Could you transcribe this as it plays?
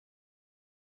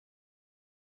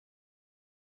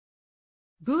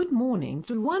Good morning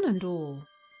to one and all.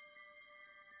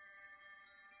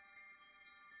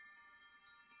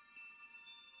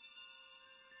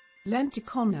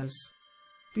 Lenticonus.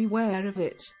 Beware of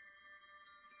it.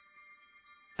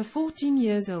 A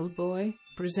 14-year-old boy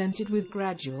presented with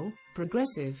gradual,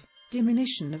 progressive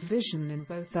diminution of vision in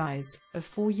both eyes, of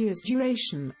 4 years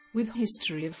duration, with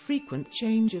history of frequent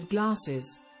change of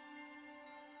glasses.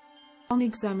 On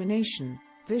examination,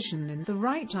 vision in the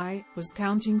right eye was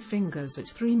counting fingers at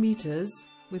 3 meters,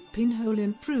 with pinhole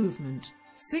improvement,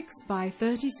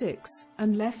 6/36,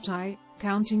 and left eye,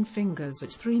 counting fingers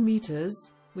at 3 meters,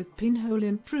 with pinhole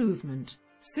improvement,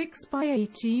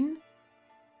 6/18.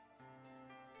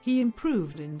 He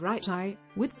improved in right eye,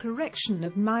 with correction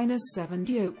of -7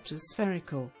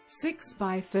 diopter-spherical,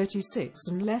 6/36,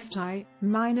 and left eye,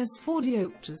 -4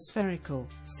 diopter-spherical,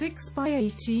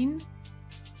 6/18.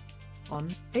 On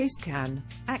A scan,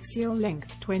 axial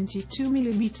length 22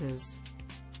 mm.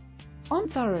 On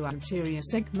thorough anterior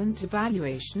segment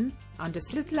evaluation, under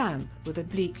slit lamp with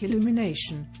oblique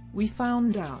illumination, we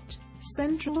found out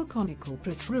central conical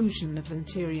protrusion of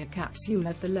anterior capsule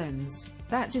of the lens,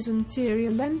 that is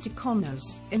anterior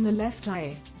lenticonus, in the left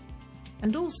eye,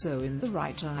 and also in the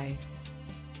right eye.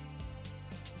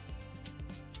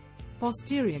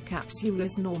 Posterior capsule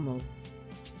is normal.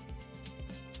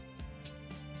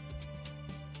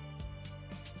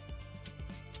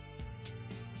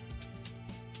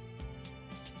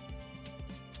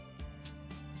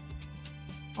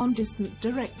 On distant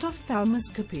direct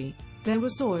ophthalmoscopy, there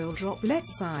was oil droplet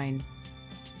sign.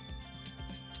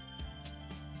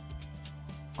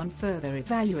 On further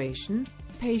evaluation,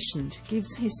 patient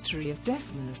gives history of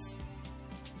deafness.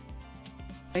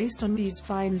 Based on these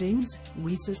findings,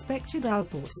 we suspected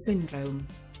Alport syndrome.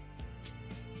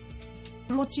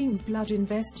 Routine blood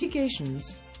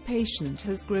investigations. Patient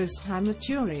has gross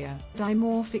hematuria,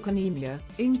 dimorphic anemia,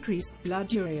 increased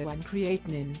blood urea and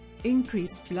creatinine,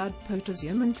 increased blood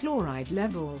potassium and chloride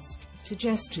levels,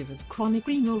 suggestive of chronic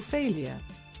renal failure.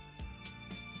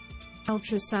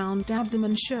 Ultrasound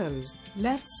abdomen shows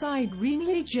left side renal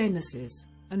agenesis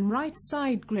and right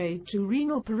side grade 2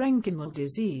 renal parenchymal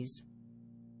disease.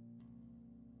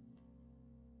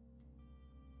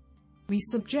 We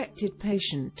subjected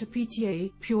patient to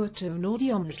PTA, pure tone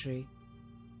audiometry.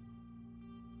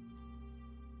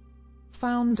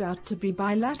 Found out to be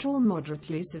bilateral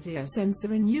moderately severe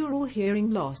sensorineural hearing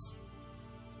loss.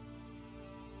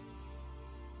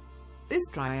 This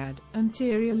triad,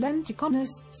 anterior lenticonus,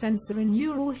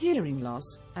 sensorineural hearing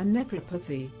loss, and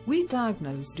nephropathy, we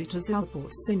diagnosed it as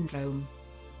Alport syndrome.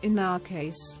 In our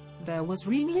case, there was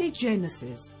renal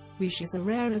agenesis, which is a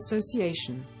rare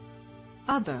association.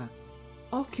 Other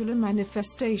ocular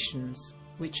manifestations,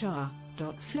 which are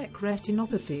dot-fleck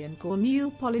retinopathy and corneal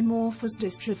polymorphous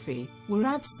dystrophy, were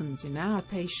absent in our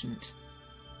patient.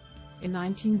 In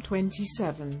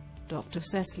 1927, Dr.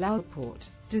 Cecil Alport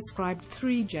described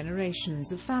 3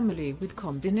 generations of family with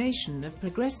combination of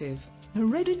progressive,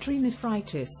 hereditary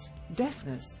nephritis,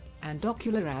 deafness, and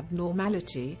ocular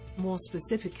abnormality, more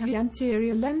specifically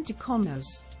anterior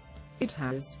lenticonus. It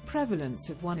has prevalence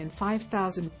of 1 in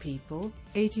 5,000 people,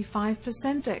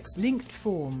 85% X-linked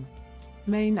form.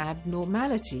 Main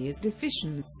abnormality is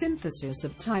deficient synthesis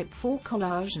of type 4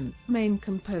 collagen, main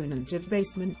component of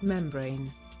basement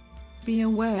membrane. Be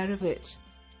aware of it.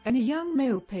 Any young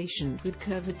male patient with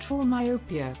curvature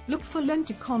myopia, look for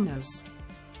lenticonus.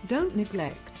 Don't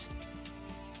neglect.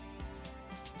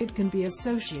 It can be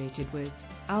associated with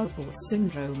Alport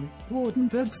syndrome,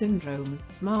 Waardenburg syndrome,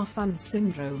 Marfan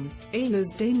syndrome,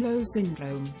 Ehlers-Danlos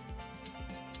syndrome.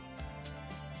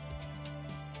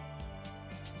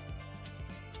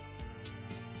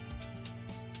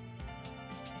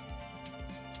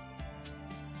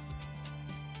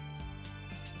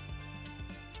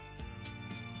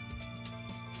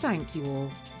 Thank you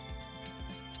all.